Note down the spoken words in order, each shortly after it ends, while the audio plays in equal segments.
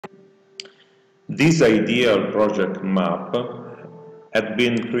This I.D.E.A.L project map had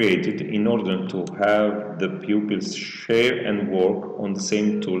been created in order to have the pupils share and work on the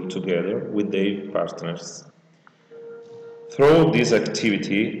same tool together with their partners. Through this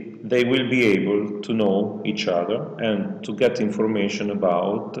activity, they will be able to know each other and to get information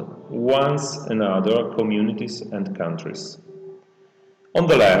about one's another communities and countries. On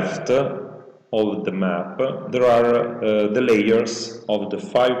the left of the map, there are the layers of the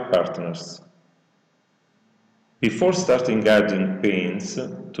 5 partners. Before starting adding pins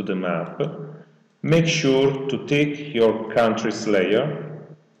to the map, make sure to tick your country's layer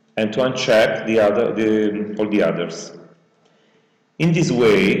and to uncheck all the others. In this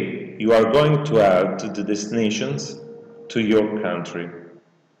way, you are going to add the destinations to your country.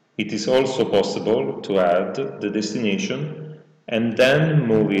 It is also possible to add the destination and then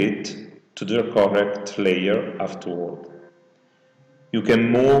move it to the correct layer afterward. You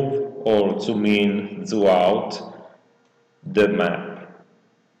can move or zoom in, zoom out the map.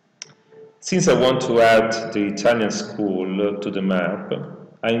 Since I want to add the Italian school to the map,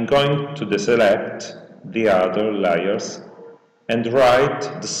 I'm going to deselect the other layers and write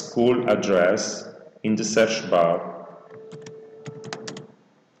the school address in the search bar.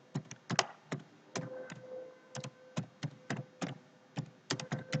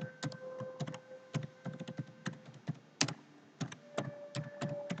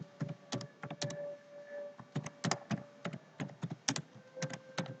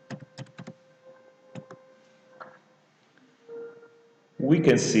 We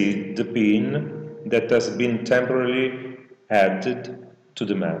can see the pin that has been temporarily added to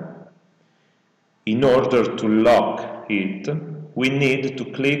the map. In order to lock it, we need to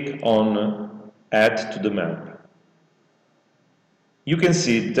click on Add to the map. You can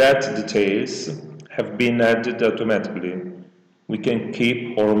see that details have been added automatically. We can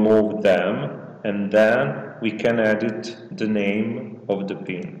keep or move them, and then we can edit the name of the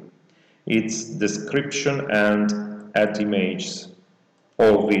pin, its description, and add images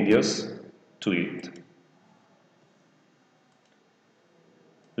or videos to it.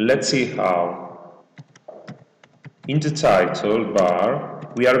 Let's see how. In the title bar,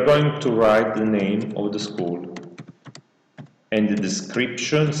 we are going to write the name of the school. And in the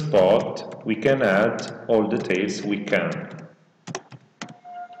description spot, we can add all details we can.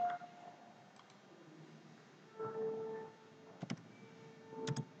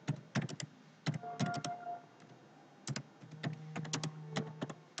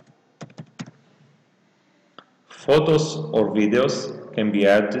 Photos or videos can be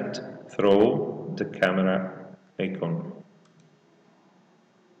added through the camera icon.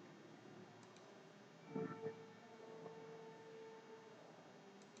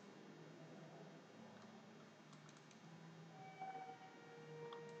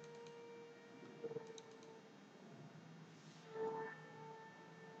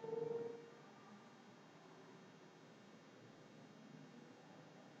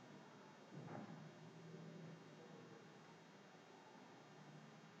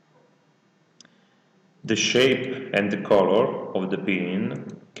 The shape and the color of the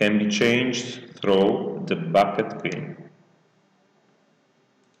pin can be changed through the bucket pin.